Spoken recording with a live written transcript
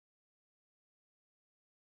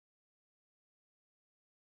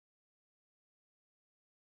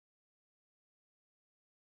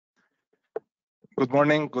Good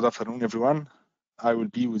morning, good afternoon, everyone. I will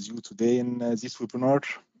be with you today in this webinar.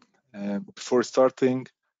 Before starting,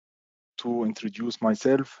 to introduce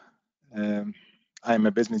myself, I am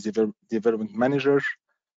a business development manager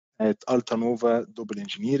at Altanova Doble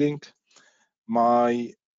Engineering.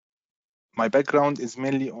 My background is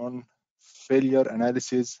mainly on failure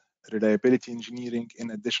analysis, reliability engineering,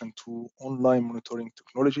 in addition to online monitoring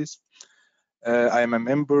technologies. I am a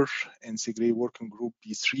member in SIGRE Working Group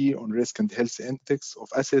B3 on risk and health index of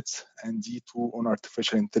assets and D2 on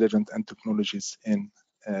artificial intelligence and technologies in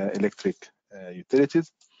electric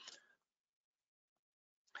utilities.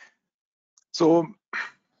 So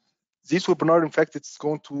this webinar, in fact, it's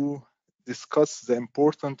going to discuss the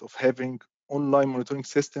importance of having online monitoring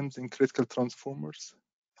systems in critical transformers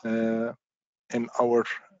in our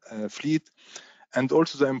fleet, and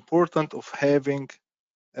also the importance of having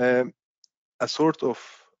a sort of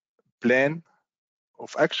plan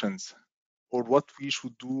of actions or what we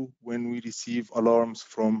should do when we receive alarms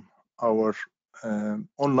from our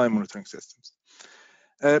online monitoring systems.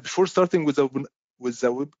 Before starting with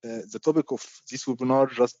the topic of this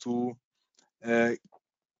webinar, just to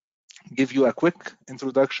give you a quick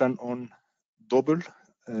introduction on Doble,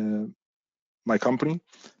 my company.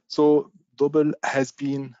 So Doble has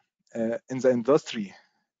been in the industry,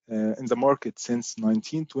 in the market since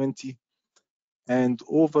 1920, and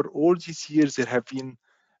over all these years there have been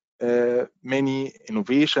many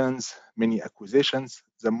innovations, many acquisitions.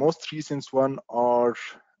 The most recent one are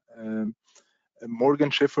Morgan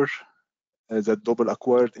Schaffer that Doble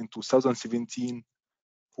acquired in 2017,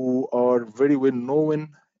 who are very well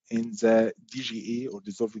known in the DGA or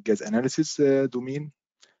dissolved gas analysis domain.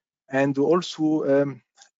 And also in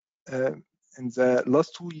the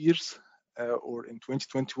last 2 years or in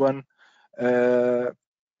 2021,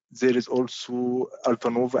 there is also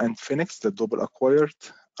Altanova and Phoenix that Doble acquired.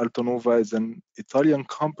 Altanova is an Italian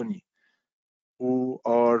company who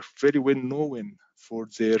are very well known for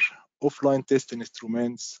their offline test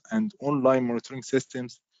instruments and online monitoring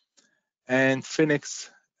systems. And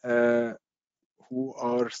Phoenix, who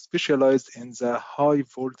are specialized in the high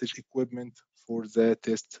voltage equipment for the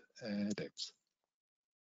test labs.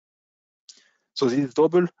 So this is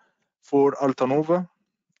Doble. For Altanova.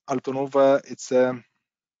 Altanova,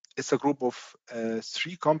 it's a group of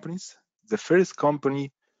 3 companies. The first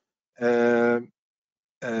company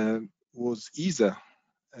was ESA,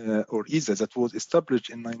 that was established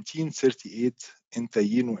in 1938 in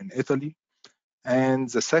Taino in Italy. And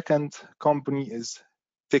the second company is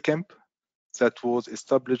Techemp, that was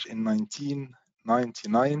established in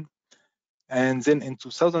 1999. And then in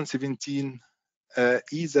 2017,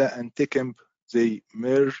 ESA and Techemp, they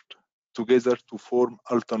merged together to form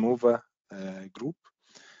Altanova Group.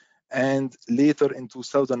 And later in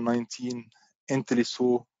 2019,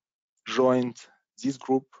 Inteliso joined this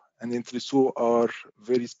group, and Inteliso are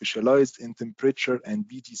very specialized in temperature and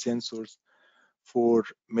BT sensors for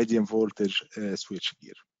medium voltage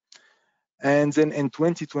switchgear. And then in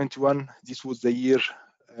 2021, this was the year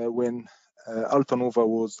when Altanova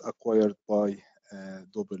was acquired by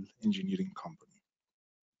Doble Engineering Company.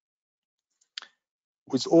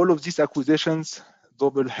 With all of these acquisitions,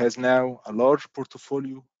 Doble has now a large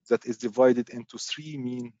portfolio that is divided into 3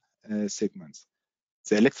 main segments.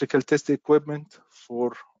 The electrical test equipment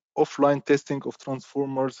for offline testing of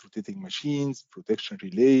transformers, rotating machines, protection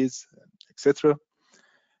relays, etc.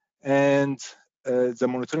 And the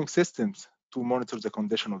monitoring systems to monitor the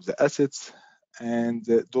condition of the assets. And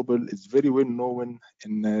Doble is very well known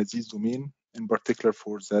in this domain, in particular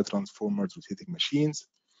for the transformers, rotating machines.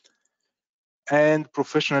 And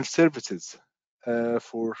professional services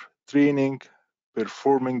for training,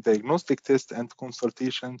 performing diagnostic tests and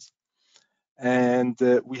consultations. And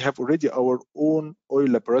we have already our own oil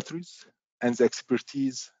laboratories and the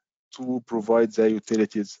expertise to provide the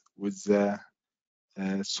utilities with the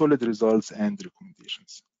solid results and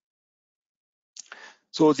recommendations.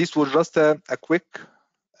 So this was just a quick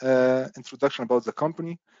introduction about the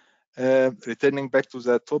company. Returning back to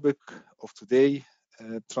the topic of today,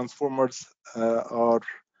 transformers are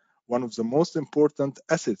one of the most important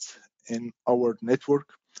assets in our network.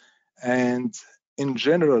 And in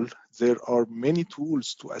general, there are many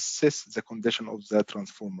tools to assess the condition of the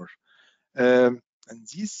transformer. And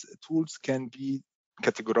these tools can be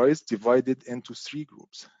categorized, divided into 3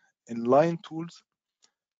 groups. Inline tools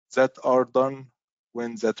that are done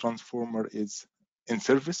when the transformer is in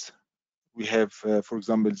service. We have, for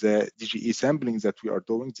example, the DGA sampling that we are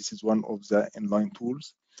doing. This is one of the inline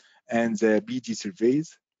tools, and the BD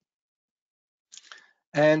surveys.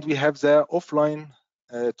 And we have the offline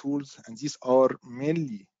tools, and these are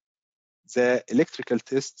mainly the electrical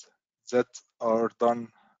tests that are done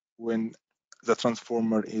when the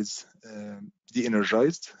transformer is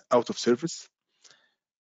de-energized, out of service,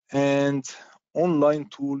 and online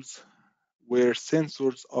tools where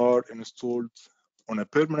sensors are installed on a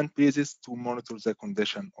permanent basis to monitor the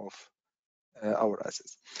condition of our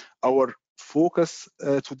assets. Our focus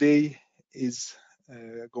today is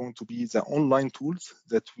going to be the online tools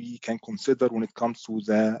that we can consider when it comes to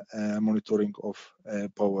the monitoring of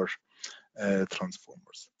power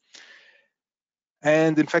transformers.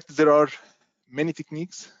 And in fact, there are many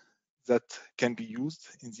techniques that can be used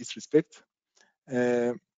in this respect.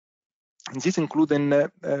 And these include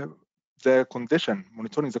the condition,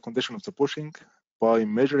 monitoring the condition of the bushing by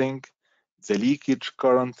measuring the leakage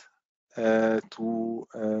current to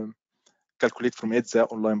calculate from it the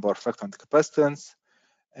online power factor and capacitance.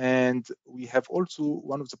 And we have also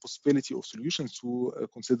one of the possibility of solutions to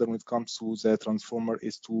consider when it comes to the transformer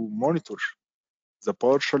is to monitor the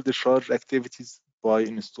partial discharge activities by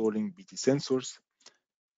installing BT sensors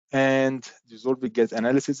and dissolving gas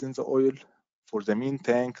analysis in the oil for the main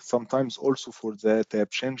tank, sometimes also for the tap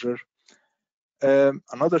changer.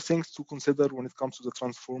 Another thing to consider when it comes to the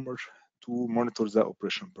transformer to monitor the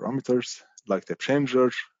operation parameters like tap changer,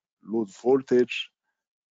 load voltage,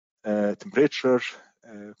 temperature,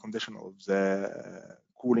 condition of the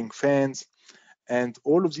cooling fans, and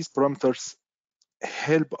all of these parameters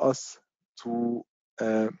help us to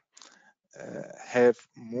have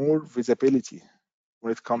more visibility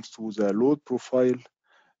when it comes to the load profile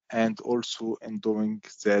and also in doing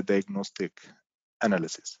the diagnostic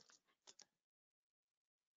analysis.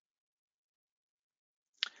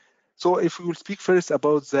 So if we will speak first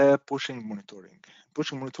about the pushing monitoring.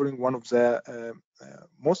 Pushing monitoring, one of the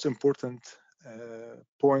most important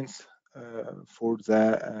points for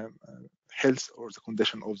the health or the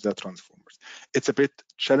condition of the transformers. It's a bit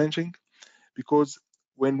challenging because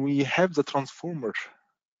when we have the transformer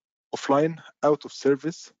offline, out of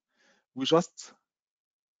service, we just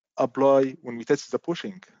apply, when we test the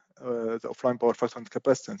pushing, the offline power factor and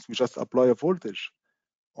capacitance, we just apply a voltage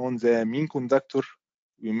on the main conductor.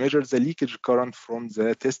 We measure the leakage current from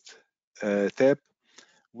the test tab.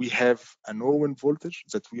 We have a known voltage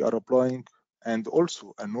that we are applying and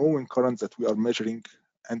also a known current that we are measuring.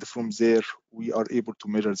 And from there, we are able to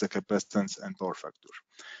measure the capacitance and power factor.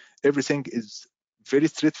 Everything is very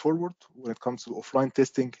straightforward when it comes to offline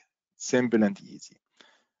testing, simple and easy.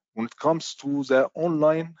 When it comes to the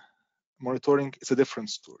online monitoring, it's a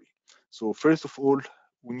different story. So first of all,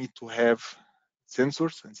 we need to have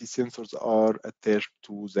sensors, and these sensors are attached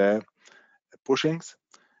to the bushings.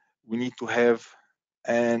 We need to have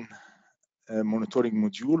a monitoring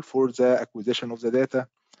module for the acquisition of the data,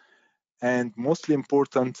 and mostly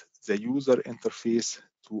important, the user interface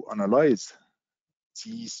to analyze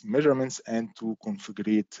these measurements and to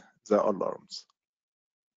configure the alarms.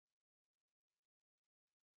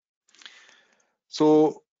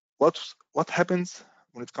 So what happens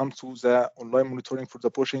when it comes to the online monitoring for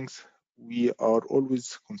the bushings? We are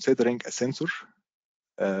always considering a sensor.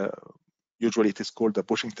 Usually it is called a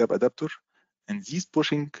pushing tab adapter. And these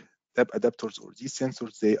pushing tab adapters or these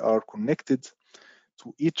sensors, they are connected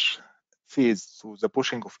to each phase, so the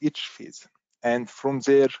pushing of each phase. And from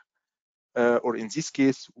there, or in this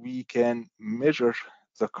case, we can measure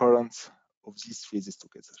the currents of these phases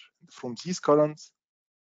together. And from these currents,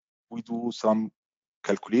 we do some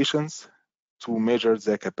calculations to measure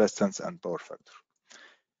the capacitance and power factor.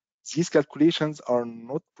 These calculations are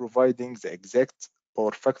not providing the exact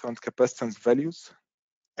power factor and capacitance values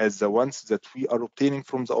as the ones that we are obtaining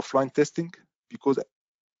from the offline testing, because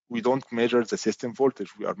we don't measure the system voltage.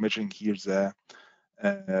 We are measuring here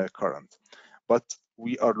the current. But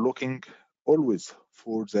we are looking always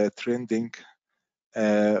for the trending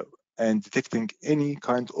and detecting any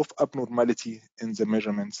kind of abnormality in the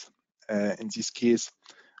measurements. In this case,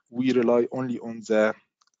 we rely only on the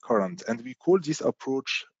current, and we call this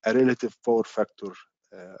approach a relative power factor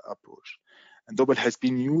approach. And Doble has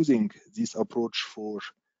been using this approach for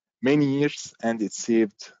many years, and it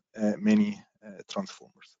saved many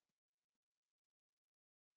transformers.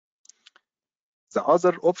 The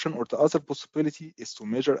other option or the other possibility is to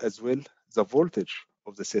measure as well the voltage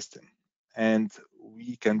of the system. And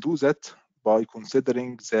we can do that by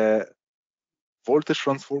considering the voltage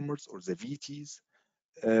transformers or the VTs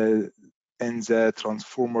in the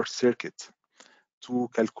transformer circuit to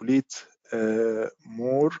calculate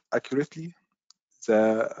more accurately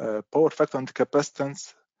the power factor and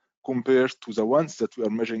capacitance compared to the ones that we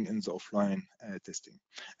are measuring in the offline testing.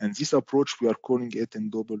 And this approach, we are calling it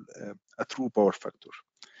in Doble a true power factor.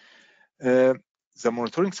 The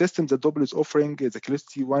monitoring system that Doble is offering, the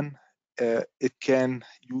Calliope one, it can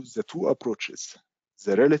use the two approaches,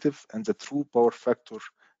 the relative and the true power factor,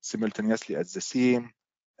 simultaneously at the same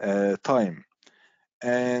time.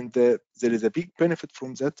 And there is a big benefit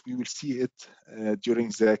from that. We will see it during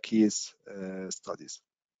the case studies.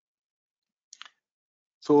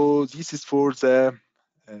 So this is for the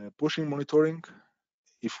pushing monitoring.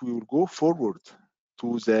 If we will go forward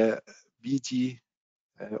to the BD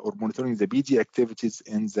or monitoring the BD activities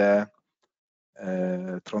in the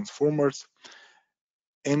transformers,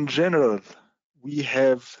 in general, we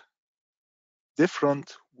have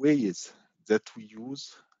different ways that we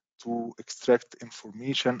use to extract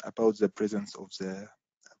information about the presence of the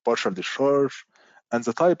partial discharge and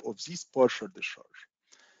the type of this partial discharge.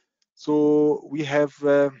 So we have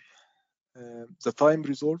the time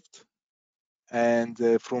resolved, and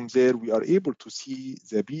from there we are able to see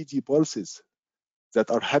the BD pulses that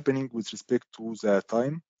are happening with respect to the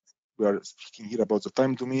time. We are speaking here about the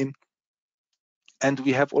time domain. And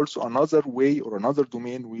we have also another way or another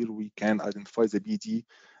domain where we can identify the BD.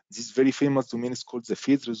 This very famous domain is called the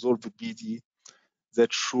phase resolved BD,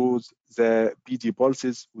 that shows the BD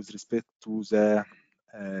pulses with respect to the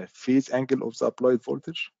phase angle of the applied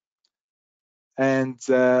voltage. And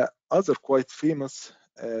the other quite famous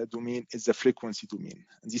domain is the frequency domain.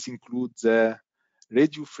 And this includes the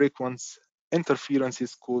radio frequency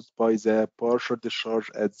interferences caused by the partial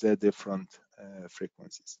discharge at the different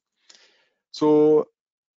frequencies. So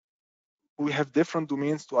we have different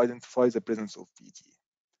domains to identify the presence of BD.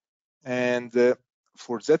 And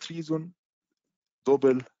for that reason,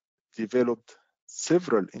 Doble developed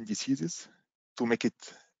several indices to make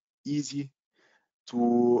it easy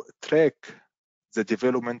to track the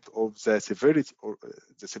development of the severity or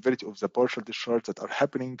the severity of the partial discharge that are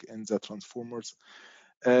happening in the transformers,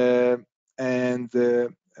 and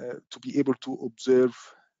to be able to observe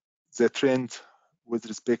the trend with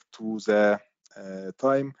respect to the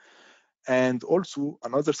time. And also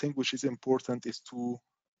another thing which is important is to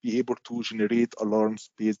be able to generate alarms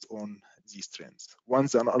based on these trends.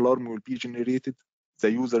 Once an alarm will be generated,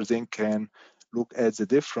 the user then can look at the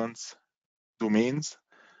different domains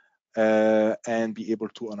and be able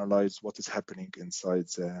to analyze what is happening inside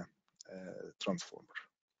the transformer.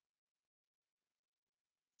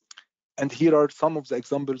 And here are some of the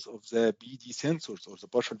examples of the BD sensors or the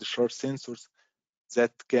partial discharge sensors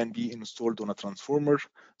that can be installed on a transformer.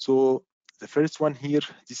 So the first one here,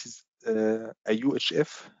 this is a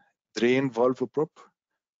UHF drain valve probe.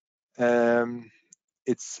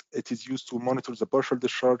 It is used to monitor the partial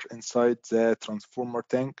discharge inside the transformer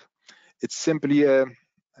tank. It's simply an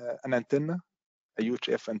antenna, a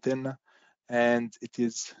UHF antenna, and it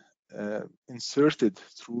is inserted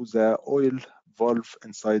through the oil valve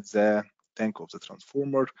inside the tank of the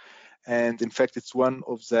transformer. And in fact, it's one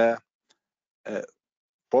of the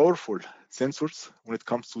powerful sensors when it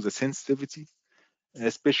comes to the sensitivity,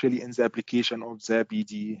 especially in the application of the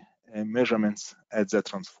BD measurements at the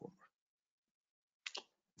transformer.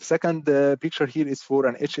 The second picture here is for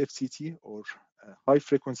an HFCT or high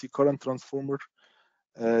frequency current transformer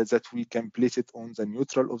that we can place it on the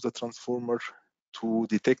neutral of the transformer to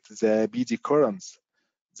detect the BD currents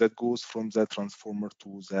that goes from the transformer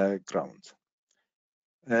to the ground.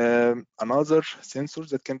 Another sensor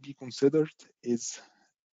that can be considered is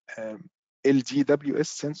LGWS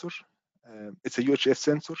sensor. It's a UHF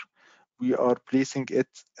sensor. We are placing it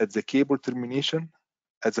at the cable termination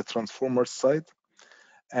at the transformer side,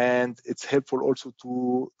 and it's helpful also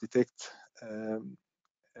to detect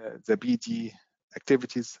the BD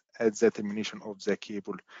activities at the termination of the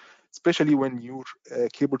cable, especially when your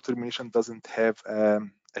cable termination doesn't have a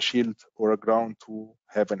shield or a ground to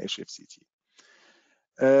have an HFCT.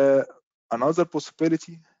 Another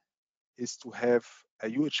possibility is to have a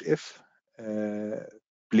UHF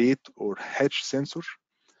plate or hatch sensor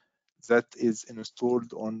that is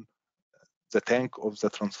installed on the tank of the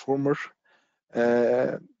transformer.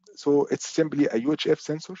 So it's simply a UHF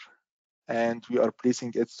sensor, and we are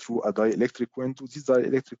placing it through a dielectric window. This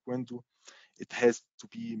dielectric window, it has to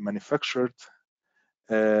be manufactured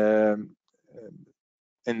in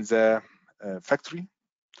the factory,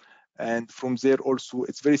 and from there also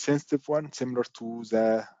it's very sensitive one, similar to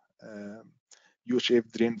the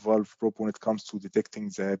UHF drain valve probe when it comes to detecting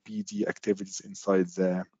the BD activities inside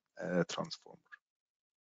the transformer.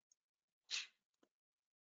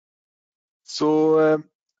 So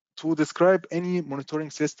to describe any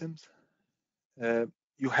monitoring systems,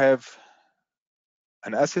 you have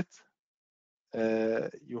an asset,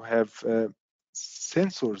 you have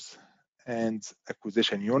sensors and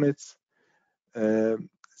acquisition units.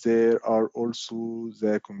 There are also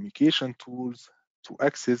the communication tools to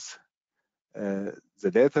access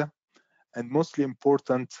the data. and mostly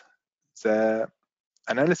important, the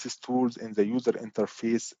analysis tools in the user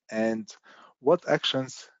interface and what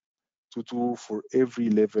actions to do for every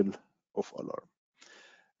level of alarm.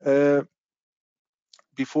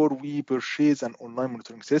 Before we purchase an online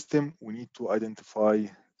monitoring system, we need to identify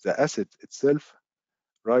the asset itself,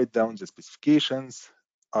 write down the specifications,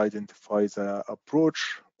 identify the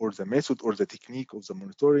approach or the method or the technique of the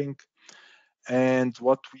monitoring, and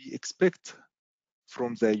what we expect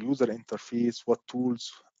from the user interface, what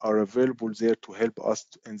tools are available there to help us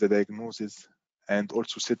in the diagnosis, and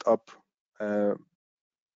also set up a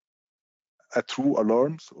true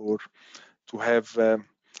alarms, or to have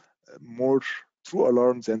more true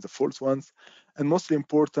alarms than the false ones. And mostly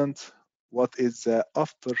important, what is the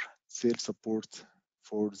after sale support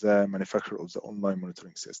for the manufacturer of the online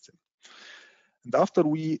monitoring system. And after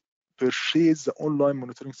we purchase the online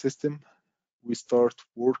monitoring system, we start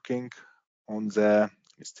working on the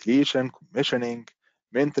installation, commissioning,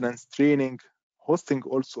 maintenance, training, hosting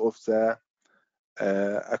also of the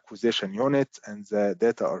acquisition unit and the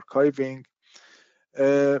data archiving.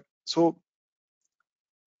 So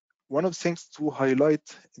one of the things to highlight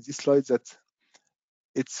in this slide that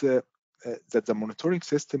it's that the monitoring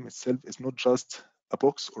system itself is not just a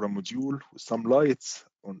box or a module with some lights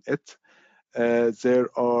on it. There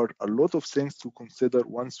are a lot of things to consider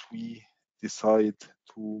once we decide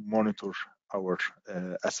to monitor our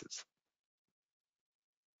assets.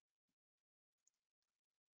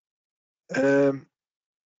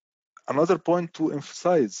 Another point to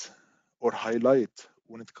emphasize or highlight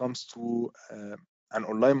when it comes to an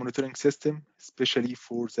online monitoring system, especially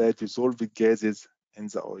for the dissolved gases in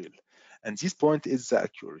the oil. And this point is the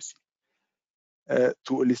accuracy.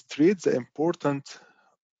 To illustrate the importance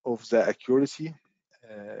of the accuracy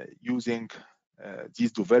using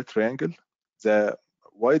this Doble triangle, the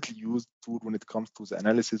widely used tool when it comes to the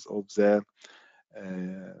analysis of the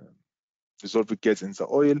dissolved gas in the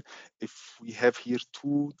oil. If we have here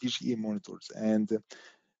two DGE monitors and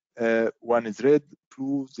one is red,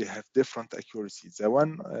 blue, they have different accuracy. The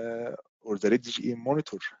one or the red DGE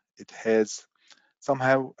monitor, it has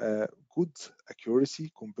somehow good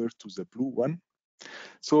accuracy compared to the blue one.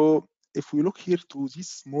 So if we look here to this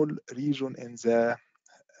small region in the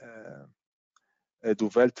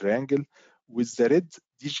Doble triangle, with the red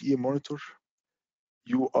DGE monitor,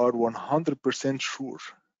 you are 100% sure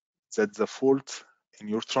that the fault in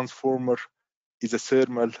your transformer is a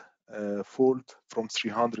thermal fault from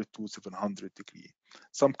 300 to 700 degrees,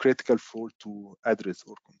 some critical fault to address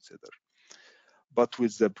or consider. But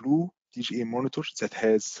with the blue DGE monitor that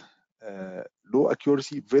has low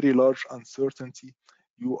accuracy, very large uncertainty,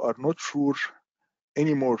 you are not sure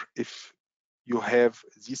anymore if you have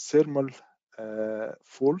this thermal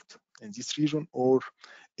fault in this region, or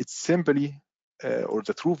it's simply or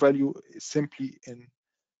the true value is simply in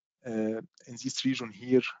this region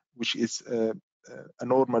here, which is a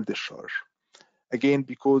normal discharge. Again,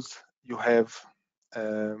 because you have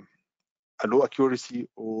a low accuracy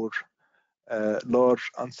or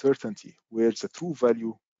large uncertainty where the true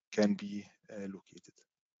value can be located.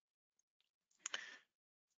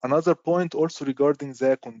 Another point also regarding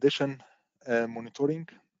the condition monitoring,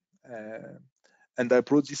 and I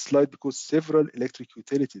brought this slide because several electric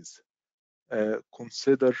utilities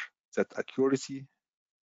consider that accuracy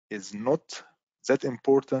is not that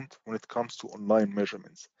important when it comes to online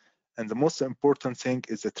measurements. And the most important thing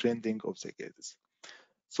is the trending of the gases.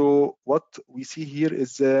 So what we see here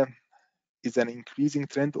is an increasing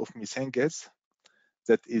trend of methane gas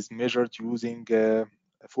that is measured using a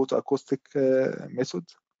photoacoustic method.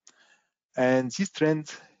 And this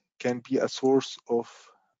trend can be a source of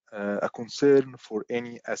a concern for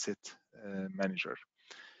any asset manager.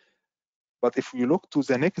 But if we look to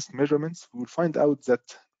the next measurements, we will find out that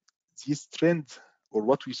this trend, or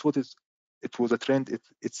what we thought it was a trend,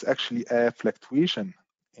 it's actually a fluctuation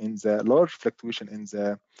in the large fluctuation in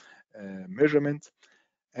the measurement.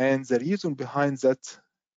 And the reason behind that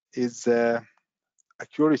is the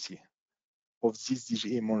accuracy of this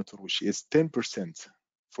DGA monitor, which is 10%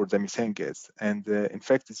 for the methane gas. And in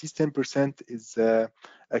fact, this 10% is the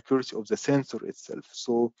accuracy of the sensor itself.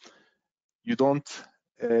 So you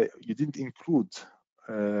didn't include,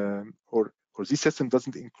 or this system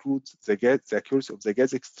doesn't include the accuracy of the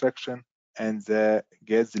gas extraction and the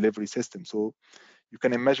gas delivery system. So you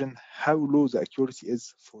can imagine how low the accuracy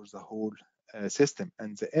is for the whole system,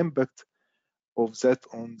 and the impact of that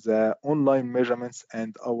on the online measurements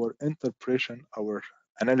and our interpretation, our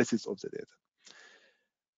analysis of the data.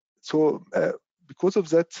 So because of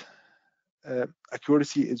that,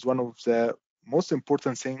 accuracy is one of the most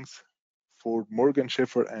important things for Morgan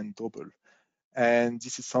Schaffer and Doble. And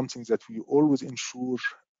this is something that we always ensure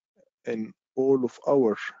in all of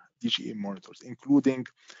our DGA monitors, including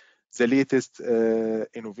the latest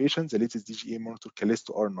innovation, the latest DGA monitor,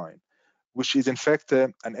 Callisto R9, which is in fact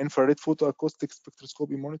an infrared photoacoustic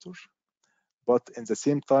spectroscopy monitor, but in the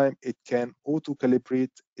same time, it can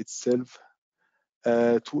auto-calibrate itself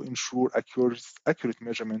to ensure accurate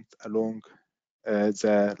measurement along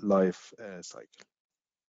the life cycle.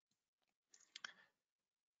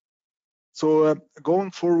 So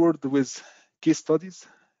going forward with case studies,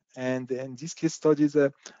 and in these case studies,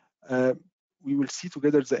 we will see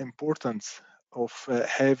together the importance of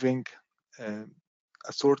having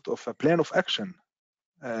a sort of a plan of action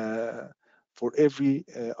for every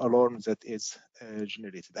alarm that is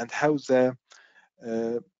generated, and how the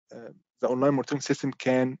online monitoring system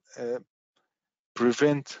can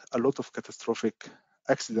prevent a lot of catastrophic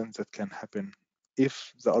accidents that can happen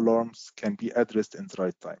if the alarms can be addressed in the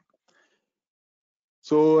right time.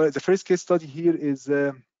 So the first case study here is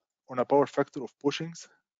on a power factor of bushings,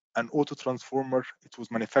 an auto transformer. It was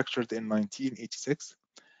manufactured in 1986,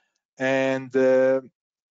 and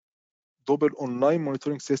Doble online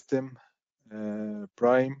monitoring system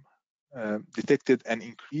Prime detected an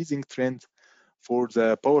increasing trend for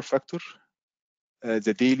the power factor.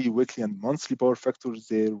 The daily, weekly, and monthly power factors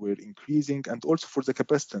there were increasing, and also for the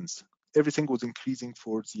capacitance, everything was increasing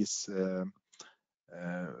for this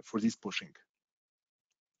bushing.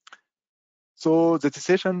 So the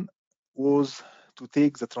decision was to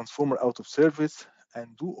take the transformer out of service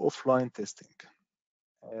and do offline testing.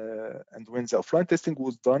 And when the offline testing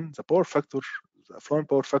was done, the offline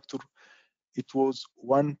power factor, it was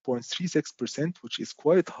 1.36%, which is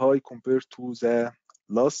quite high compared to the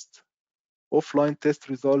last offline test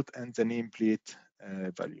result and the nameplate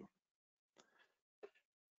value.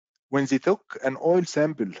 When they took an oil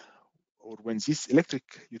sample, or when this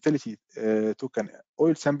electric utility took an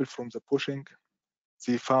oil sample from the bushing,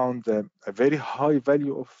 they found a very high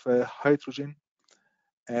value of hydrogen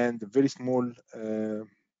and a very small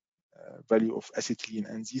value of acetylene,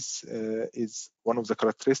 and this is one of the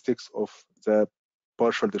characteristics of the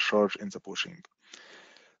partial discharge in the bushing.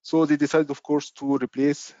 So they decided, of course, to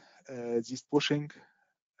replace this bushing,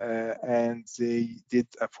 and they did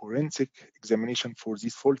a forensic examination for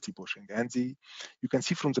this faulty bushing. And you can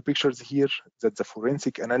see from the pictures here that the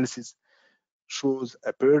forensic analysis shows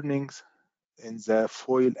a burnings in the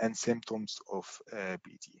foil and symptoms of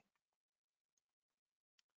BD.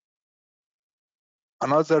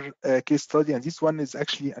 Another case study, and this one is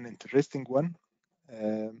actually an interesting one.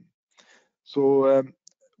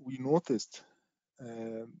 We noticed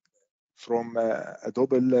from a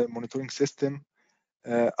Doble monitoring system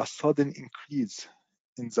a sudden increase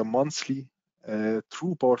in the monthly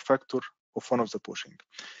true power factor of one of the bushing.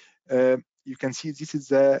 You can see this is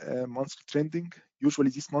the monthly trending. Usually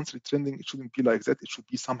this monthly trending, it shouldn't be like that. It should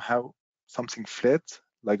be somehow something flat,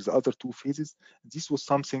 like the other two phases. This was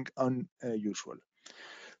something unusual.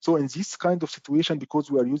 So in this kind of situation, because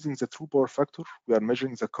we are using the true power factor, we are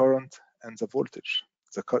measuring the current and the voltage,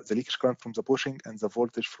 the leakage current from the bushing and the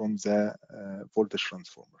voltage from the voltage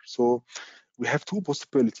transformer. So we have two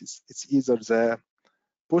possibilities. It's either the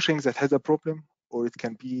bushing that has a problem, or it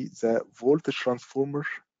can be the voltage transformer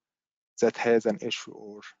that has an issue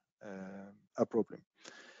or a problem.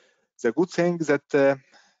 The good thing that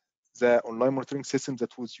the online monitoring system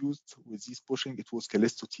that was used with this bushing, it was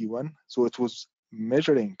Callisto T1. So it was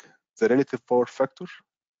measuring the relative power factor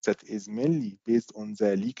that is mainly based on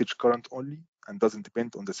the leakage current only and doesn't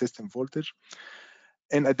depend on the system voltage,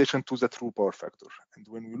 in addition to the true power factor. And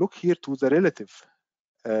when we look here to the relative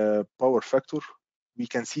power factor, we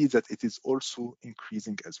can see that it is also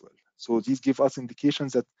increasing as well. So these give us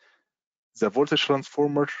indications that the voltage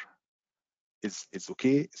transformer is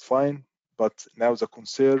okay, it's fine, but now the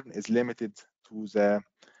concern is limited to the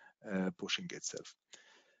bushing itself.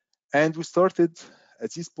 And we started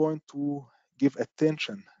at this point to give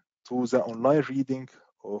attention to the online reading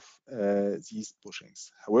of these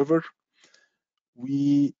bushings. However,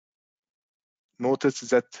 we noticed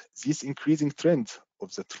that this increasing trend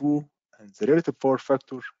of the true and the relative power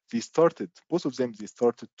factor, both of them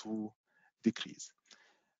started to decrease.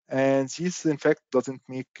 And this, in fact, doesn't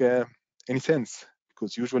make any sense,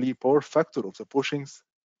 because usually power factor of the bushings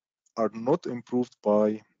are not improved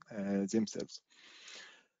by themselves.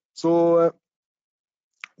 So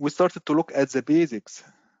we started to look at the basics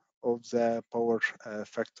of the power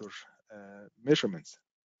factor measurements.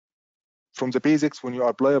 From the basics, when you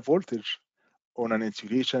apply a voltage on an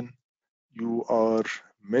insulation, you are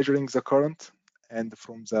measuring the current, and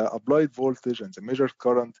from the applied voltage and the measured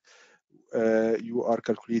current, you are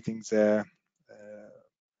calculating the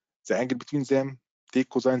the angle between them, take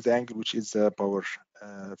cosine the angle, which is the power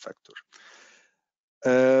factor.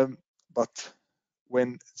 But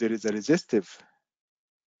when there is a resistive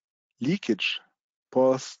leakage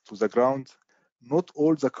path to the ground, not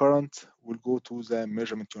all the current will go to the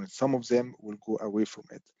measurement unit. Some of them will go away from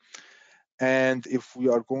it. And if we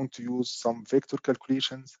are going to use some vector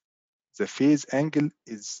calculations, the phase angle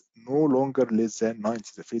is no longer less than 90.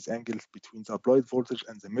 The phase angle between the applied voltage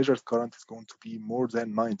and the measured current is going to be more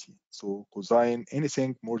than 90. So cosine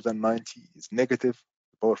anything more than 90 is negative.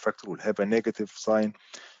 The power factor will have a negative sign.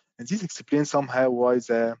 And this explains somehow why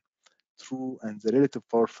the true and the relative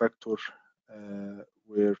power factor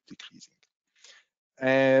were decreasing.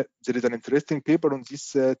 There is an interesting paper on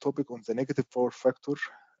this topic on the negative power factor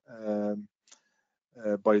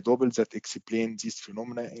by Doble that explain this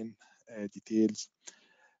phenomena in details.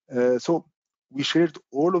 So we shared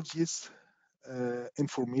all of these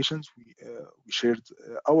informations. We shared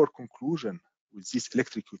our conclusion with this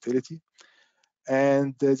electric utility,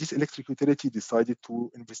 and this electric utility decided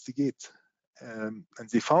to investigate. And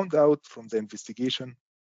they found out from the investigation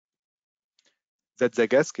that the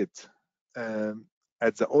gasket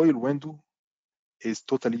at the oil window is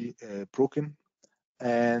totally broken,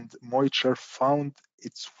 and moisture found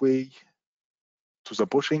its way to the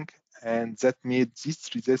bushing, and that made this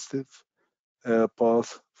resistive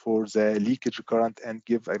path for the leakage current and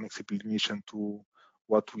give an explanation to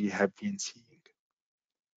what we have been seeing.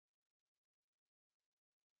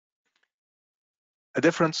 A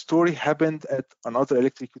different story happened at another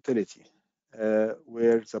electric utility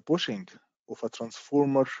where the bushing of a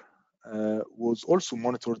transformer was also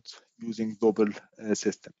monitored using Doble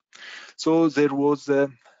system. So there was a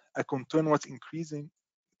continuous increasing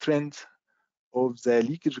trend of the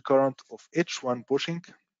leakage current of H1 bushing,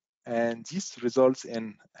 and this results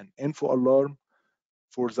in an info alarm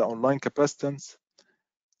for the online capacitance.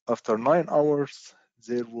 After 9 hours,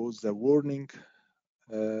 there was a warning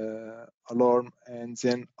alarm, and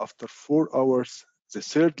then after 4 hours, the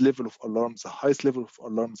third level of alarm, the highest level of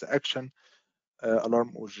alarm, the action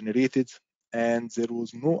alarm was generated, and there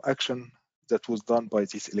was no action that was done by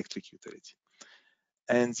this electric utility.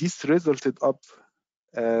 And this resulted up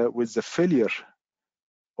with the failure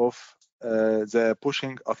of the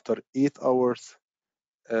pushing after 8 hours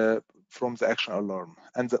from the action alarm,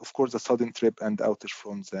 and of course the sudden trip and outage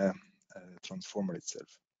from the transformer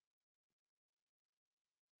itself.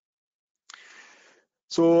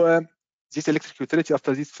 So this electric utility,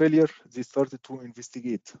 after this failure, they started to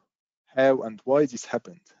investigate how and why this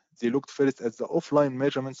happened. They looked first at the offline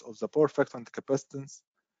measurements of the power factor and capacitance,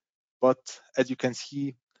 but as you can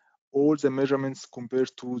see, all the measurements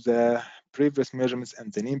compared to the previous measurements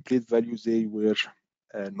and the nameplate values, they were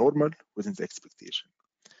normal within the expectation.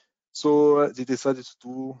 So they decided to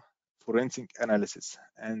do forensic analysis,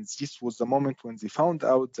 and this was the moment when they found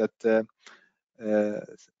out that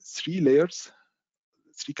three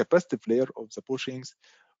capacitive layer of the bushings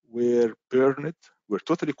were burned, were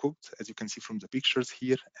totally cooked, as you can see from the pictures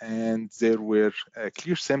here, and there were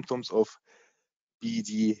clear symptoms of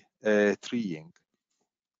PD treeing.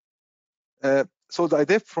 So the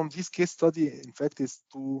idea from this case study, in fact, is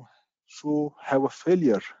to show how a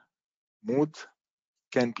failure mode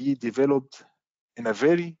can be developed in a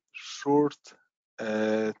very short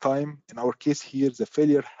time. In our case here, the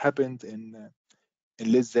failure happened in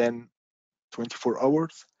less than 24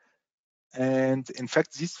 hours. And in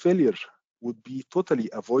fact, this failure would be totally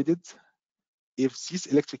avoided if this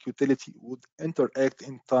electric utility would interact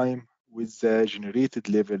in time with the generated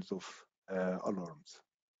levels of alarms.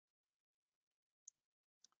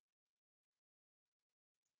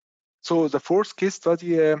 So the fourth case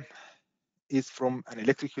study is from an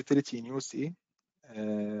electric utility in USA.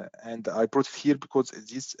 And I brought it here because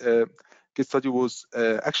this case study was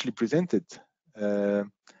actually presented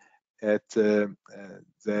at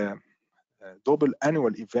the Doble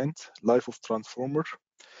annual event, Life of Transformer.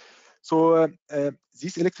 So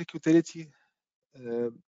this electric utility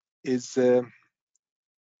this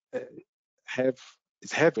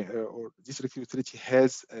electric utility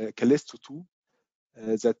has Callisto 2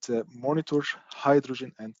 that monitors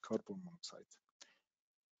hydrogen and carbon monoxide.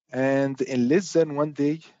 And in less than 1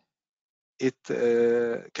 day,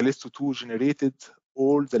 Callisto 2 generated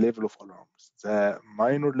all the level of alarms, the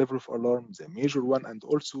minor level of alarm, the major one, and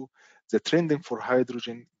also the trending for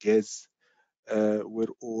hydrogen gas were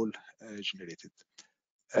all generated.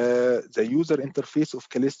 The user interface of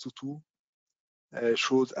Callisto 2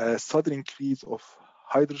 shows a sudden increase of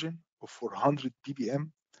hydrogen of 400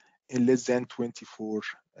 ppm in less than 24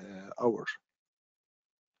 hours.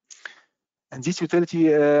 And this utility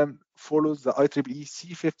follows the IEEE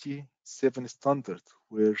C57 standard,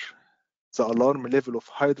 where the alarm level of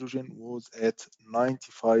hydrogen was at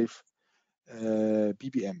 95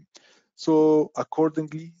 ppm. So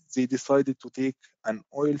accordingly, they decided to take an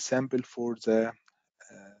oil sample for the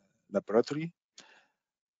laboratory.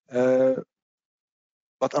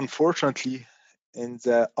 But unfortunately, in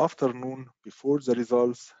the afternoon before the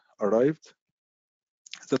results arrived,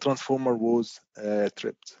 the transformer was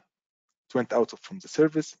tripped. It went out from the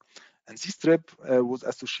service, and this trip was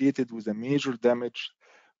associated with a major damage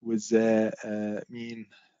with the main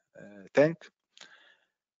tank.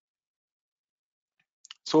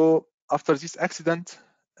 So after this accident,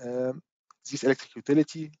 this electric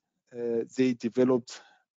utility, they developed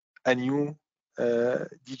a new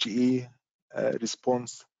DGA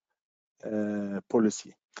response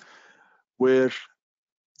policy, where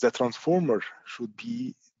the transformer should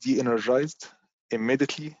be de-energized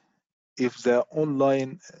immediately if the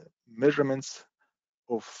online measurements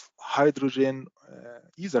of hydrogen,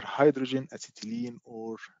 either hydrogen, acetylene,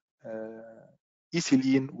 or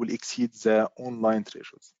ethylene will exceed the online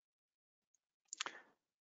thresholds.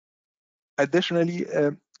 Additionally,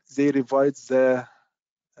 they revised the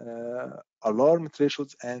alarm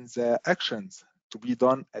thresholds and the actions to be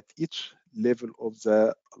done at each level of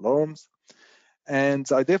the alarms. And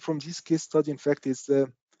the idea from this case study, in fact, is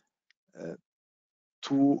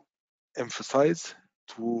to emphasize,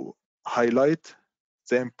 to highlight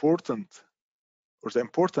the importance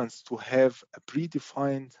to have a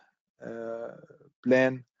predefined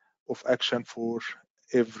plan of action for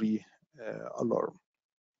every alarm.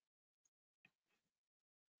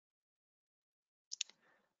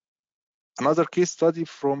 Another case study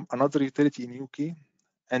from another utility in UK,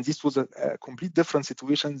 and this was a complete different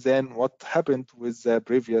situation than what happened with the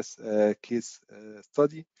previous case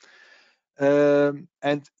study.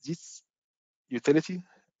 And this utility,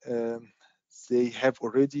 they have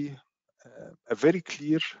already a very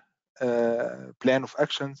clear plan of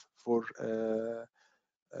actions for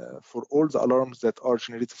all the alarms that are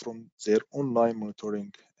generated from their online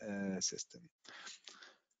monitoring system.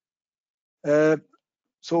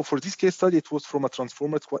 So for this case study, it was from a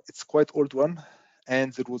transformer. It's quite old one,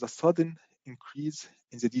 and there was a sudden increase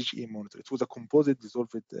in the DGA monitor. It was a composite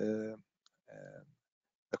dissolved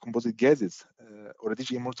composite gases, or a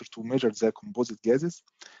DGA monitor to measure the composite gases.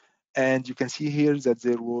 And you can see here that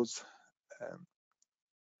there was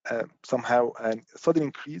somehow a sudden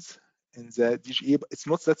increase in the DGA. It's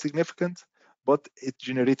not that significant, but it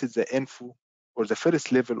generated the info or the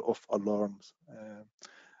first level of alarms.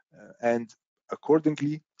 And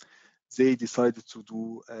accordingly, they decided to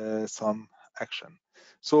do some action.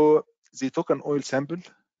 So they took an oil sample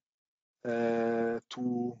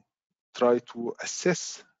to try to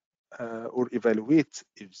assess or evaluate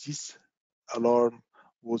if this alarm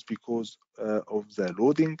was because of the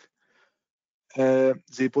loading.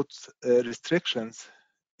 They put restrictions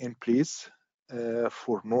in place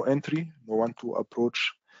for no entry, no one to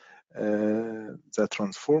approach the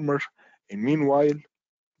transformer. And meanwhile,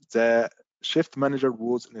 the shift manager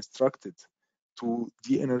was instructed to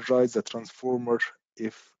de-energize the transformer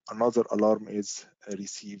if another alarm is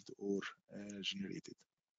received or generated.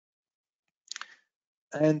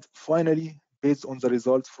 And finally, based on the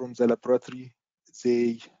results from the laboratory,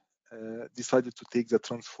 they decided to take the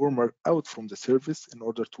transformer out from the service in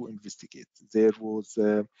order to investigate. There was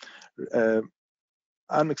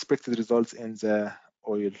unexpected results in the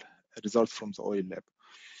oil, results from the oil lab.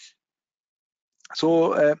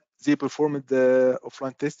 So they performed the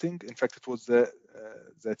offline testing. In fact, it was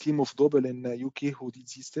the team of Doble in UK who did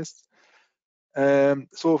these tests.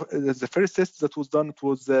 So the first test that was done, it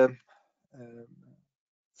was the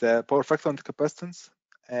power factor and capacitance,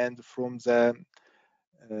 and from the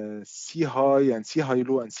C high and C high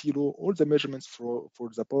low and C low, all the measurements for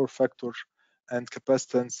the power factor and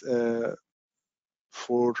capacitance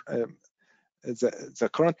for the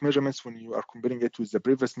current measurements, when you are comparing it with the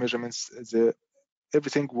previous measurements,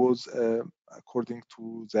 everything was according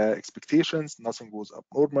to the expectations, nothing was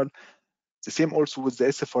abnormal. The same also with the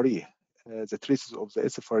SFRE. The traces of the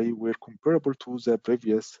SFRE were comparable to the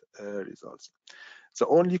previous results. The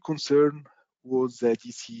only concern was the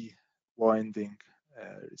DC winding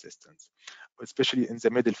resistance, especially in the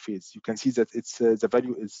middle phase. You can see that it's the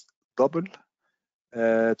value is double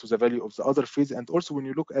to the value of the other phase, and also when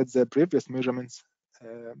you look at the previous measurements,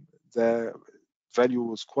 the value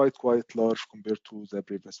was quite large compared to the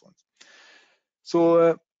previous ones.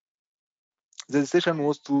 So the decision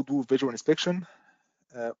was to do visual inspection,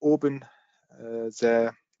 open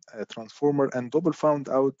the transformer, and Doble found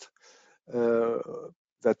out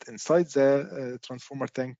that inside the transformer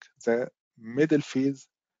tank, the middle phase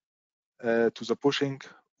to the bushing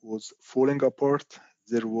was falling apart.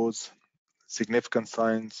 There was significant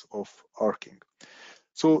signs of arcing.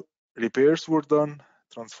 So repairs were done,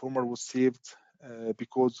 transformer was saved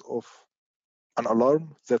because of an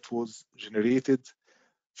alarm that was generated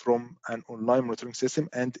from an online monitoring system,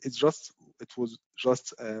 and it was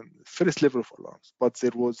just first level of alarms, but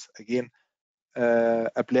there was again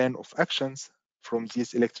a plan of actions from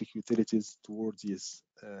these electric utilities towards this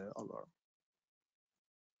alarm.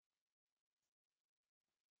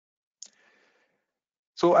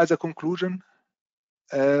 So as a conclusion,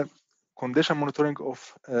 condition monitoring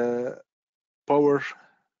of power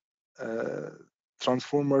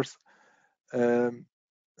transformers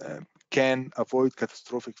can avoid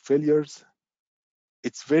catastrophic failures.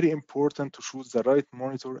 It's very important to choose the right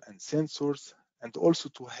monitor and sensors, and also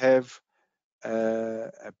to have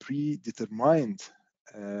a predetermined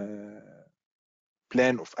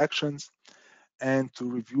plan of actions, and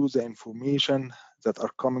to review the information that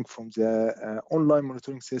are coming from the online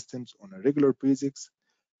monitoring systems on a regular basis,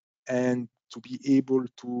 and to be able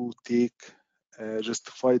to take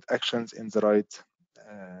justified actions in the right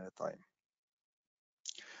time.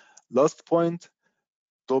 Last point,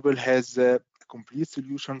 Doble has a complete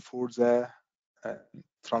solution for the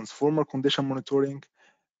transformer condition monitoring,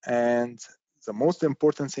 and the most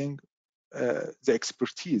important thing, the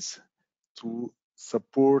expertise to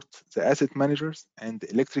support the asset managers and the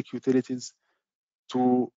electric utilities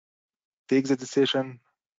to take the decision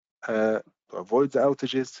to avoid the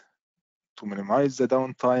outages, to minimize the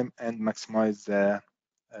downtime, and maximize the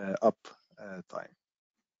up time.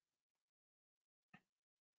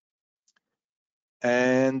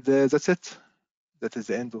 And that's it. That is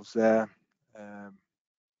the end of the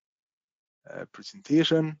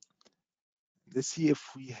presentation. Let's see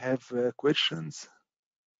if we have questions.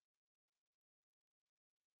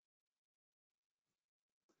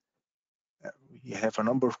 We have a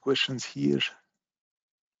number of questions here.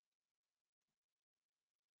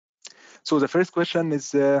 So the first question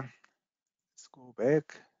is, let's go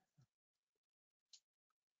back.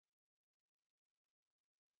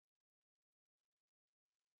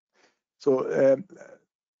 So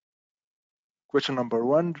question number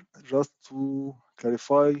one, just to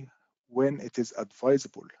clarify when it is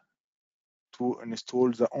advisable to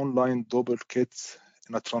install the online Doble kits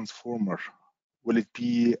in a transformer. Will it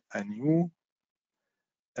be a new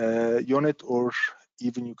unit, or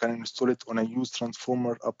even you can install it on a used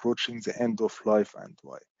transformer approaching the end of life, and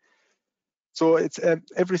why? So it's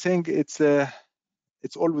everything. It's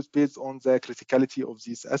always based on the criticality of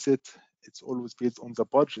this asset. It's always based on the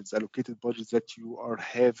budgets, allocated budgets that you are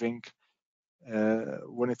having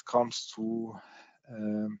when it comes to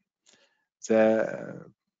the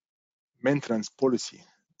maintenance policy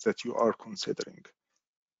that you are considering.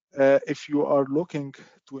 If you are looking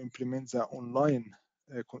to implement the online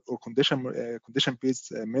or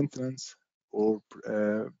condition-based maintenance or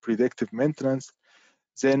predictive maintenance,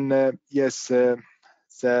 then yes,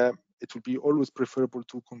 it will be always preferable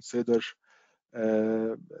to consider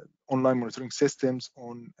online monitoring systems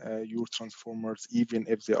on your transformers, even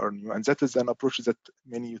if they are new. And that is an approach that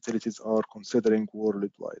many utilities are considering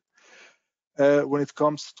worldwide. When it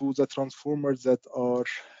comes to the transformers that are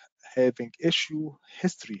having issue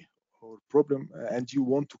history or problem, and you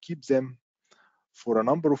want to keep them for a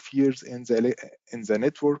number of years in the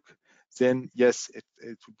network, then yes, it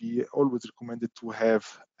would be always recommended to have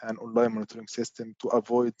an online monitoring system to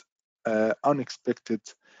avoid unexpected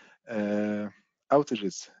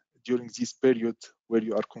outages during this period where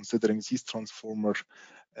you are considering this transformer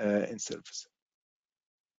in service.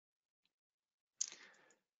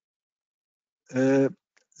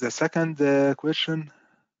 The second question,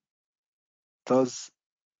 does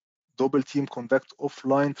Doble team conduct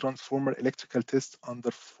offline transformer electrical tests under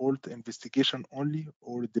fault investigation only,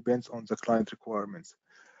 or it depends on the client requirements?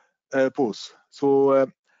 Both. So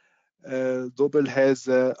Doble has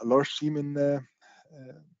a large team in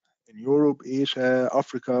Europe, Asia,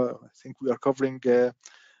 Africa. I think we are covering the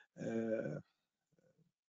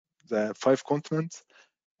 5 continents,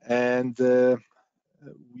 and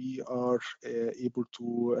we are able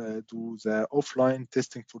to do the offline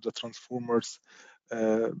testing for the transformers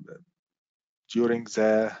during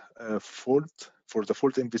the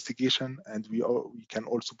fault investigation, and we can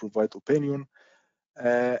also provide opinion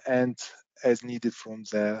and as needed from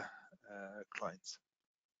the clients.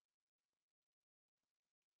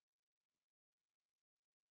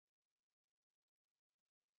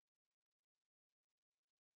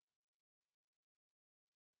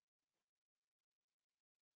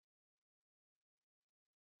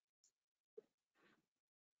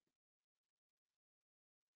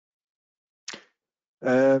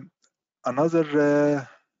 Another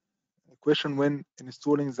question: when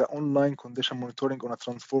installing the online condition monitoring on a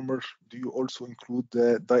transformer, do you also include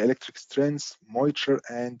the dielectric strength, moisture,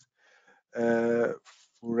 and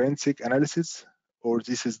forensic analysis, or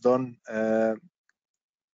this is done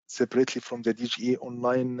separately from the DGA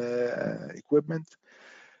online equipment?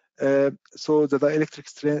 So the dielectric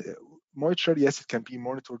strength, moisture, yes, it can be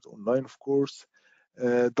monitored online, of course.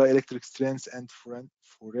 Dielectric strength and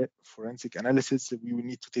forensic analysis, we will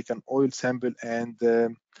need to take an oil sample and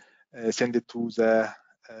send it to the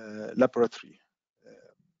laboratory.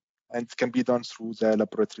 And it can be done through the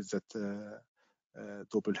laboratories that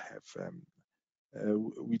Doble have.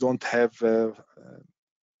 We don't have an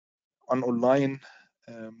online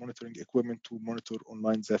monitoring equipment to monitor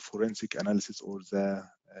online the forensic analysis or the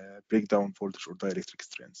breakdown voltage or dielectric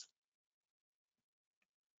strength.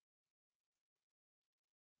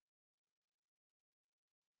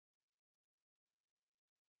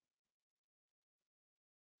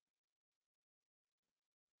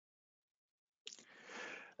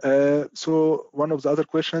 So one of the other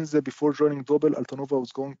questions, before joining Doble, Altanova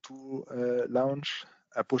was going to launch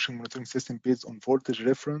a pushing monitoring system based on voltage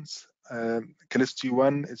reference. Callisto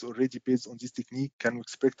T1 is already based on this technique. Can we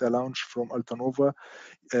expect a launch from Altanova,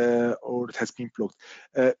 or it has been blocked?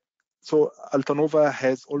 So Altanova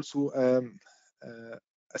has also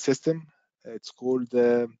a system. It's called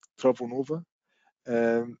Travonova,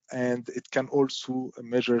 and it can also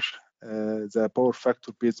measure the power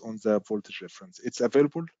factor based on the voltage reference. It's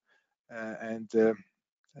available, and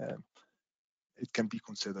it can be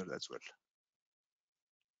considered as well.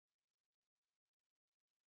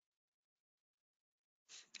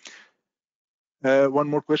 One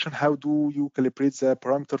more question: how do you calibrate the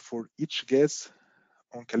parameter for each gas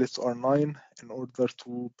on Callisto R9 in order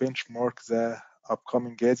to benchmark the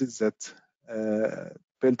upcoming gases that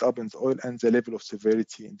built up in the oil and the level of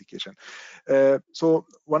severity indication? So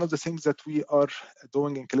one of the things that we are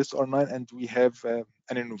doing in Callisto R9, and we have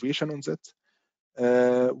an innovation on that,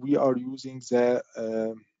 we are using the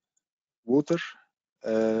water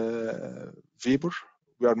vapor.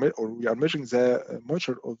 We are measuring the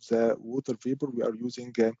moisture of the water vapor. We are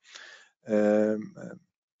using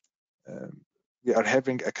we are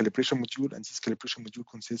having a calibration module, and this calibration module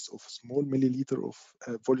consists of a small milliliter of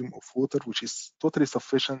volume of water, which is totally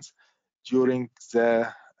sufficient during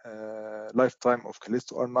the lifetime of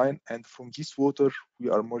Callisto R9. And from this water, we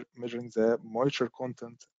are measuring the moisture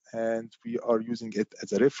content, and we are using it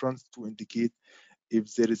as a reference to indicate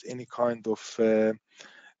if there is any kind of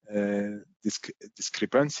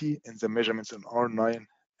discrepancy in the measurements in R9,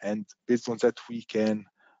 and based on that we can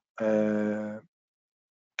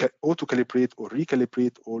auto-calibrate or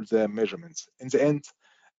recalibrate all the measurements. In the end,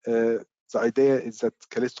 the idea is that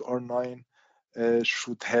Callisto R9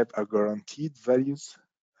 should have a guaranteed values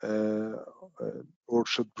or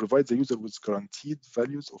should provide the user with guaranteed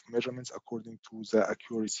values of measurements according to the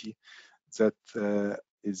accuracy that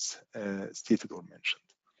is stated or mentioned.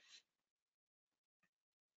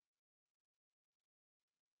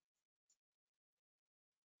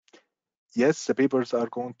 Yes, the papers are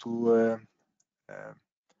going to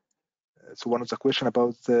so one of the question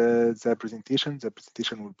about the presentation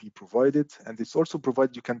will be provided, and it's also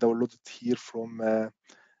provided. You can download it here from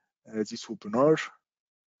this webinar.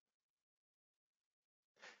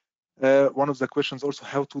 One of the questions also: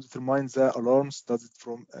 how to determine the alarms? Does it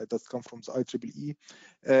come from the IEEE?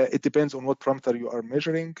 It depends on what parameter you are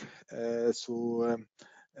measuring.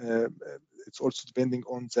 It's also depending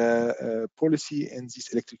on the policy in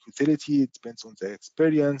this electric utility. It depends on the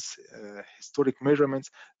experience, historic measurements.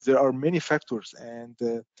 There are many factors, and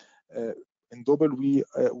in Doble we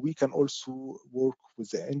can also work with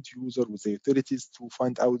the end user, with the utilities, to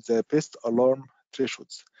find out the best alarm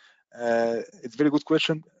thresholds. It's a very good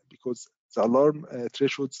question, because the alarm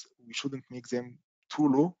thresholds, we shouldn't make them too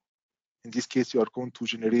low. In this case, you are going to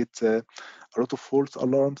generate a lot of false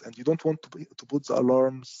alarms, and you don't want to put the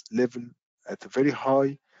alarms level at a very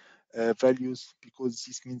high values, because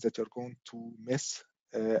this means that you're going to miss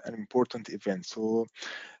an important event. So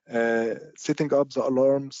setting up the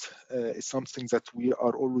alarms is something that we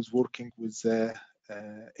are always working with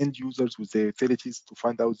end users, with the utilities, to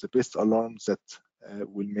find out the best alarms that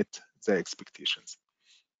will meet the expectations.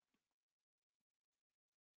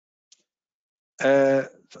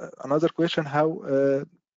 Another question: how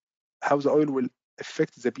the oil will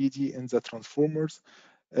affect the PD in the transformers.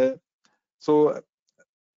 So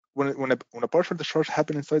when a partial discharge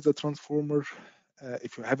happens inside the transformer,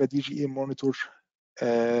 if you have a DGA monitor,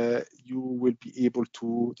 you will be able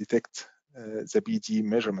to detect the PD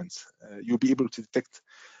measurements. You'll be able to detect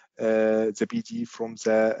the PD from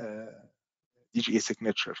the DGA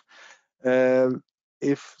signature.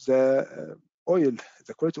 If the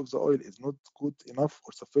quality of the oil is not good enough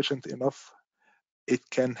or sufficient enough, it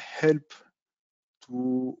can help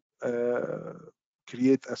to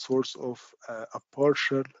create a source of a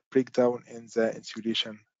partial breakdown in the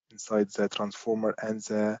insulation inside the transformer, and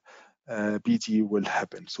the BD will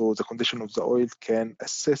happen. So the condition of the oil can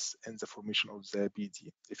assist in the formation of the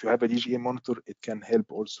BD. If you have a DGA monitor, it can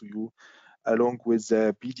help also you along with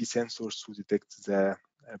the BD sensors to detect the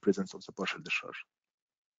presence of the partial discharge.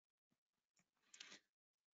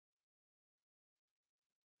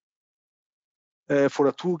 For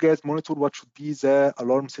a two-gas monitor, what should be the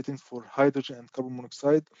alarm settings for hydrogen and carbon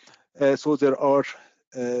monoxide? So there are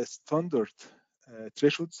standard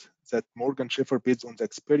thresholds that Morgan Schaffer, based on the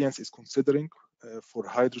experience, is considering for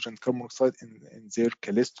hydrogen carbon monoxide in their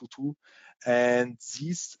Callisto 2. And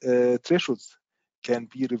these thresholds can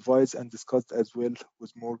be revised and discussed as well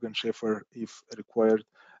with Morgan Schaffer if required.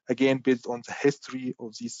 Again, based on the history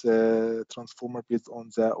of this transformer, based on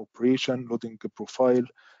the operation, loading profile,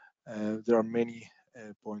 there are many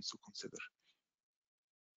points to consider.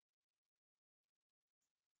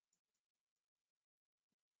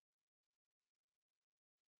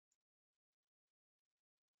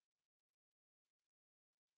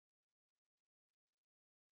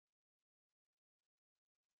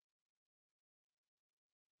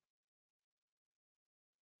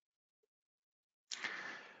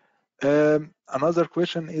 Another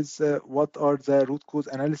question is what are the root cause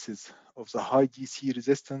analysis of the high DC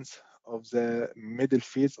resistance of the middle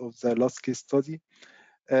phase of the last case study,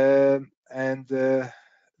 and the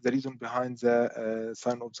reason behind the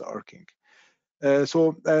sign of the arcing.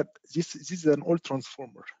 So this is an old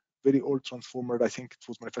transformer, very old transformer. I think it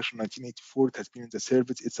was manufactured in 1984. It has been in the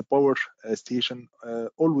service. It's a power station,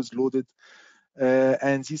 always loaded,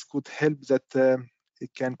 and this could help that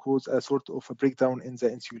it can cause a sort of a breakdown in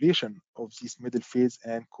the insulation of this middle phase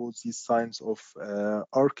and cause these signs of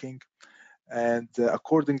arcing. And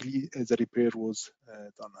accordingly, the repair was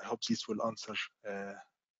done. I hope this will answer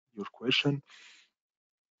your question.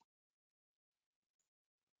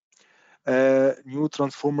 New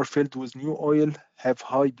transformer filled with new oil have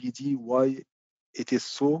high BD. Why it is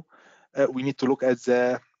so? We need to look at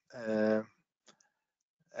all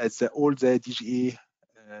the DGA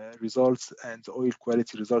results and the oil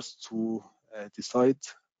quality results to decide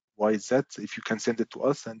why is that. If you can send it to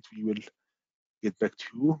us, and we will get back to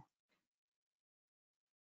you.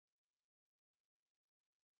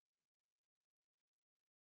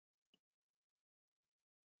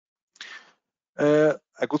 A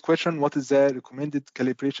good question. What is the recommended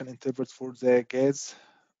calibration intervals for the gas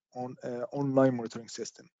on online monitoring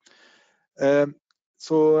system?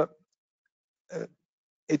 So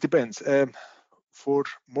it depends. For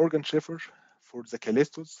Morgan Schaffer, for the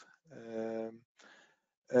Callistos,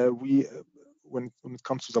 when it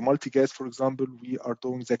comes to the multi-gas, for example, we are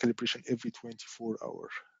doing the calibration every 24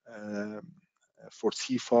 hours for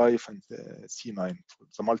C5 and C9 for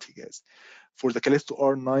the multi-gas. For the Callisto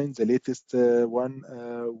R9, the latest one,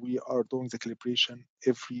 we are doing the calibration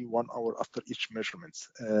every 1 hour after each measurement.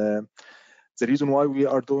 The reason why we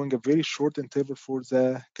are doing a very short interval for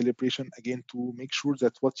the calibration, again, to make sure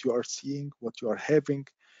that what you are seeing, what you are having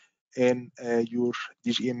in your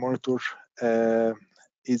DGA monitor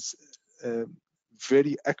is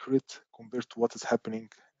very accurate compared to what is happening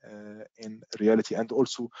in reality, and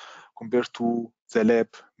also compared to the lab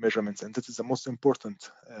measurements. And that is the most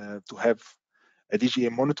important, to have a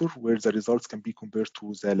DGA monitor where the results can be compared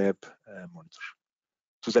to the lab monitor,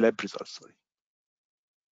 to the lab results, sorry.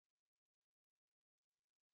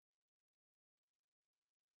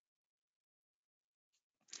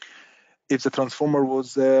 If the transformer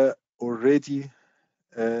was already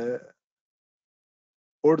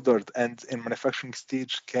ordered and in manufacturing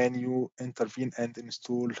stage, can you intervene and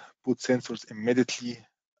install boot sensors immediately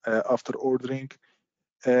after ordering?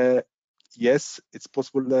 Yes, it's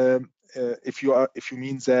possible. If you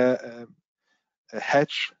mean the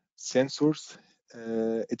hatch sensors,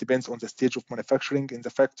 it depends on the stage of manufacturing in the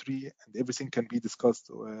factory, and everything can be discussed,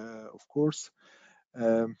 of course.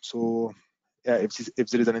 So yeah, if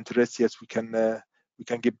there is an interest, yes, we can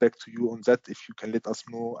get back to you on that. If you can let us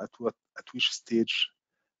know at which stage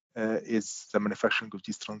is the manufacturing of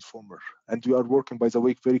this transformer. And we are working, by the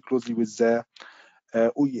way, very closely with the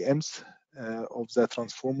OEMs of the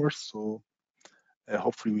transformers, so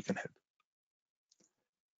hopefully we can help.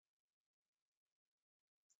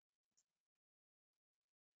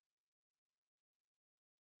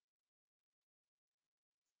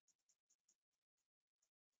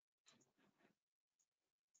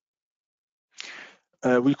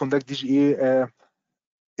 We conduct DGA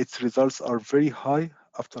its results are very high.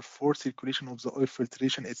 After 4 circulation of the oil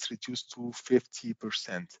filtration, it's reduced to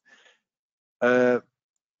 50%.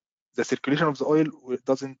 The circulation of the oil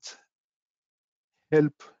doesn't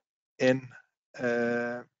help in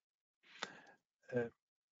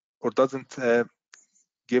or doesn't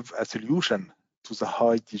give a solution to the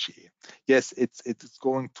high DGA. Yes, it's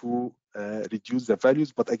going to reduce the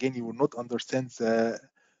values, but again, you will not understand the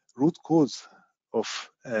root cause of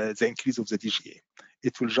the increase of the DGA.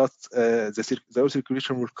 It will just, the oil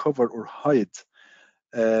circulation will cover or hide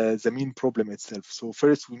the main problem itself. So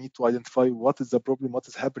first, we need to identify what is the problem, what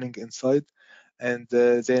is happening inside, and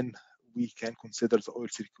then we can consider the oil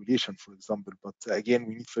circulation, for example. But again,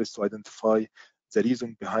 we need first to identify the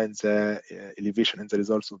reason behind the elevation in the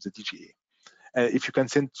results of the DGA. If you can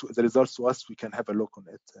send the results to us, we can have a look on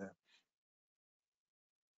it.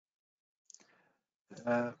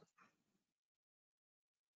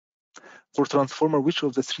 For transformer, which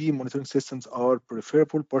of the 3 monitoring systems are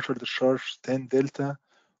preferable? Partial discharge, 10 delta,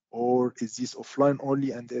 or is this offline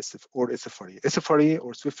only and SFRA? SFRA,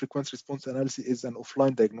 or Swift Frequency Response Analysis, is an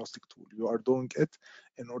offline diagnostic tool. You are doing it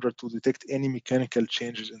in order to detect any mechanical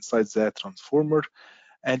changes inside the transformer,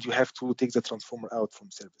 and you have to take the transformer out from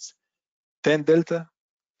service. 10 delta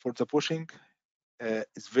for the pushing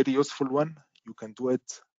is very useful one. You can do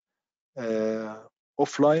it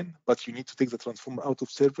offline, but you need to take the transformer out of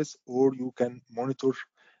service, or you can monitor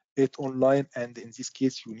it online, and in this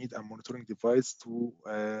case you need a monitoring device to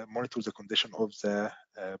monitor the condition of the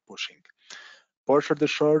bushing. Partial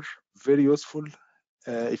discharge, very useful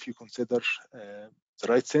if you consider the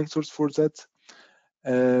right sensors for that,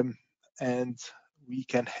 and we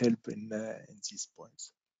can help in these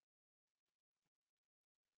points.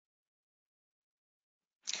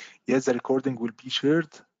 Yes, the recording will be shared.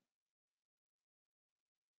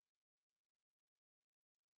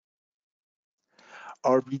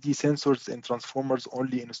 Are BD sensors in transformers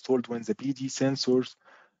only installed when the BD sensors,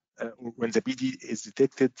 when the BD is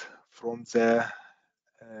detected from the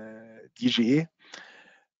DGA?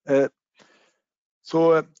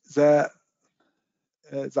 So the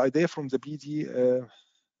idea from the BD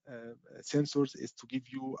sensors is to give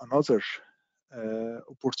you another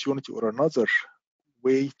opportunity or another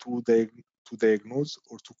way to diagnose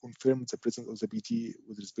or to confirm the presence of the BD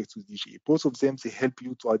with respect to the DGA. Both of them, they help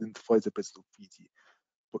you to identify the presence of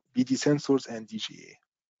BD sensors and DGA.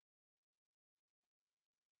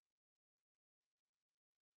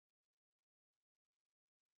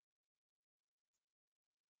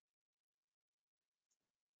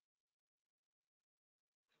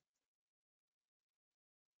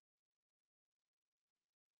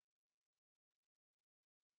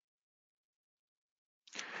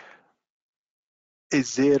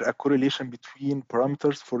 Is there a correlation between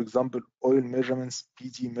parameters? For example, oil measurements,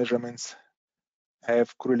 BD measurements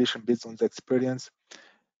have correlation based on the experience.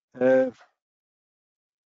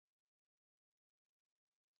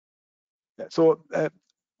 So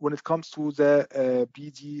when it comes to the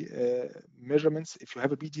BD measurements, if you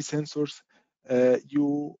have a BD sensors,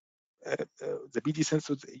 the BD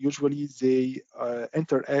sensors usually they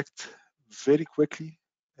interact very quickly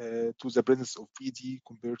to the presence of BD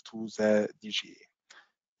compared to the DGA.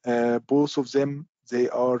 Both of them, they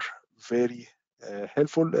are very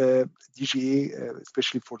helpful. DGA,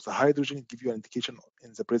 especially for the hydrogen, give you an indication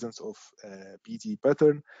in the presence of BD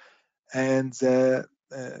pattern, and the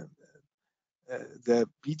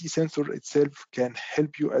BD sensor itself can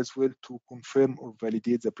help you as well to confirm or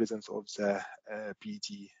validate the presence of the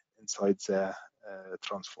BD inside the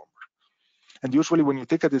transformer. And usually when you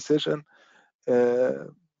take a decision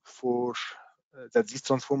for that this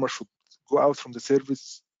transformer should go out from the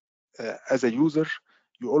service, as a user,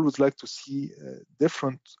 you always like to see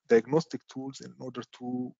different diagnostic tools in order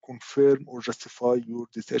to confirm or justify your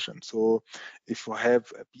decision. So if you have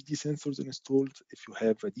BD sensors installed, if you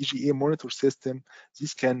have a DGA monitor system,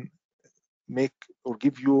 this can make or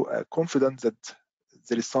give you confidence that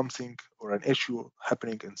there is something or an issue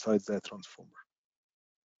happening inside the transformer.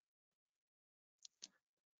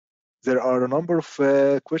 There are a number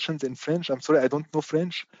of questions in French. I'm sorry, I don't know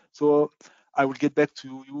French, so I will get back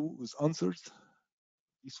to you with answers.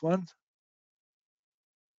 This one.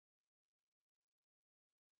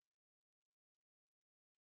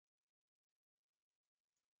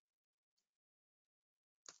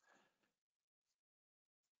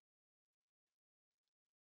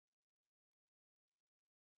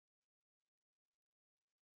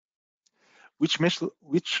 Which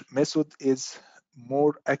method is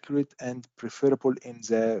more accurate and preferable in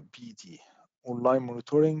the BD? Online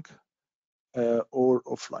monitoring or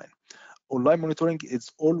offline? Online monitoring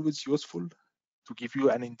is always useful to give you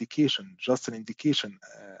an indication, just an indication,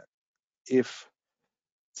 if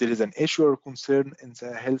there is an issue or concern in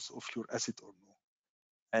the health of your asset or no.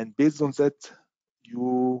 And based on that,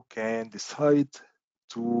 you can decide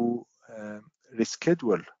to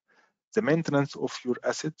reschedule the maintenance of your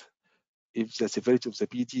asset. If the severity of the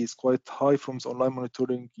PD is quite high from the online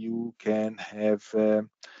monitoring, you can have an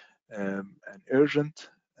urgent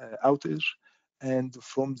outage. And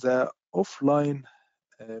from the offline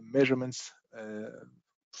measurements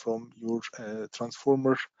from your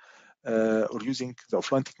transformer, or using the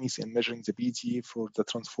offline techniques in measuring the PD for the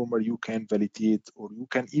transformer, you can validate, or you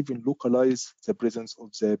can even localize the presence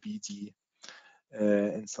of the PD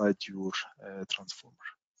inside your transformer.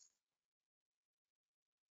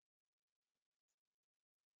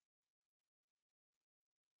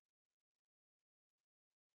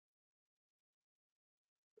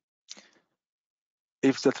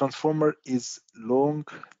 If the transformer is long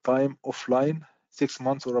time offline, 6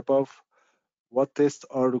 months or above, what tests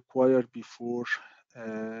are required before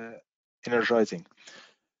energizing?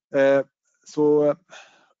 So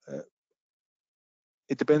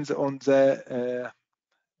it depends on the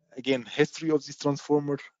again history of this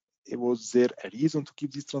transformer. Was there a reason to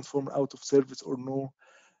keep this transformer out of service or no?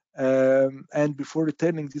 And before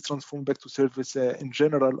returning this transformer back to service, in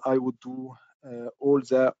general, I would do all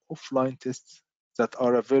the offline tests that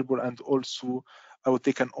are available, and also I would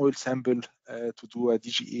take an oil sample to do a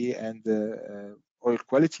DGA and oil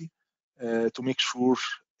quality to make sure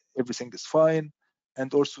everything is fine.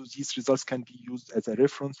 And also these results can be used as a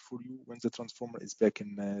reference for you when the transformer is back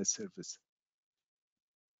in service.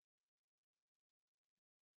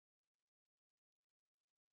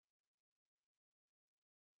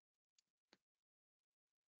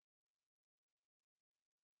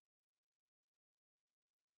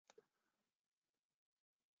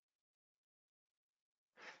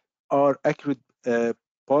 Are accurate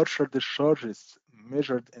partial discharges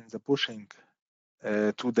measured in the bushing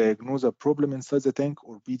to diagnose a problem inside the tank,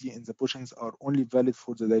 or PD in the bushings are only valid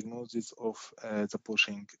for the diagnosis of the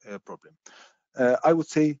bushing problem? I would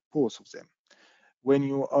say both of them. When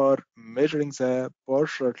you are measuring the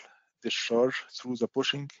partial discharge through the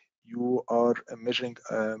bushing, you are measuring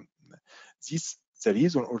the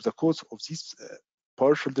reason or the cause of this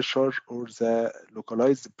partial discharge or the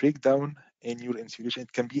localized breakdown in your insulation.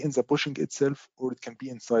 It can be in the bushing itself, or it can be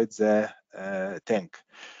inside the tank.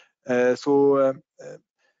 So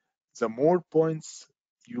the more points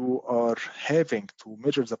you are having to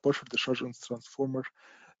measure the partial discharge on the transformer,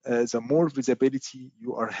 the more visibility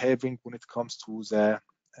you are having when it comes to the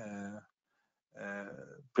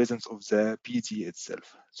presence of the PD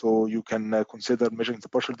itself. So you can consider measuring the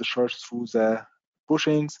partial discharge through the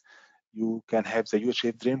bushings. You can have the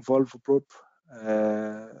UHF drain valve probe,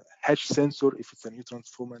 hatch sensor if it's a new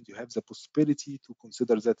transformer, and you have the possibility to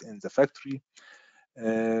consider that in the factory.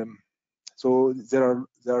 So there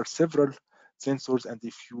are several sensors, and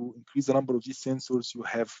if you increase the number of these sensors, you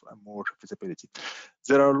have more visibility.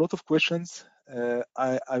 There are a lot of questions.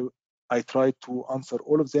 I try to answer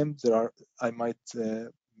all of them. I might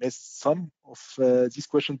miss some of these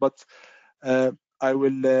questions, but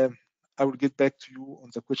I will get back to you on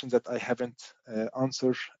the questions that I haven't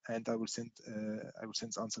answered, and I will send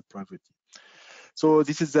the answer privately. So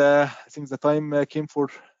this is I think the time came for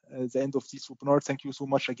the end of this webinar. Thank you so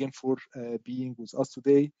much again for being with us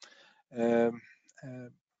today.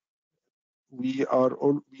 We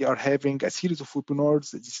are having a series of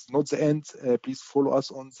webinars. This is not the end. Please follow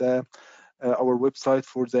us on our website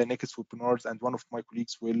for the next webinars, and one of my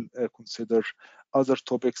colleagues will consider other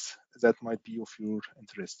topics that might be of your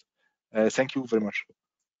interest. Thank you very much.